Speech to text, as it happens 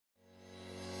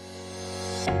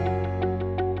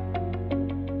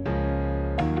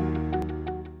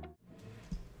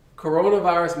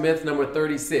Coronavirus myth number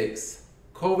 36.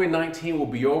 COVID-19 will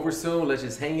be over soon. Let's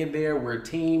just hang in there. We're a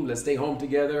team. Let's stay home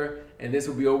together. And this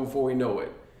will be over before we know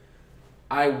it.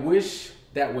 I wish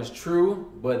that was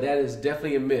true, but that is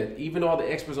definitely a myth. Even all the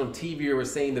experts on TV were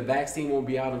saying the vaccine won't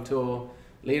be out until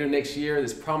later next year.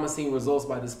 There's promising results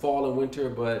by this fall and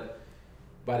winter, but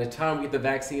by the time we get the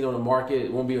vaccine on the market,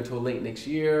 it won't be until late next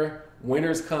year.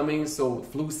 Winter's coming, so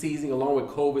flu season along with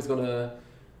COVID is going to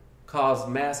cause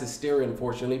mass hysteria,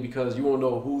 unfortunately, because you won't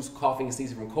know who's coughing and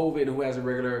sneezing from COVID and who has a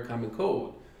regular common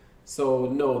cold. So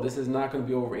no, this is not going to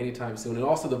be over anytime soon. And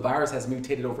also the virus has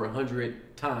mutated over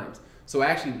 100 times. So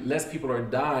actually less people are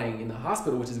dying in the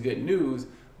hospital, which is good news,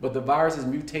 but the virus is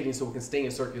mutating so it can stay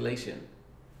in circulation,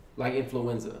 like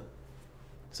influenza.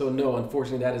 So no,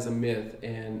 unfortunately that is a myth,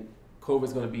 and COVID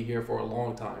is going to be here for a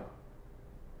long time.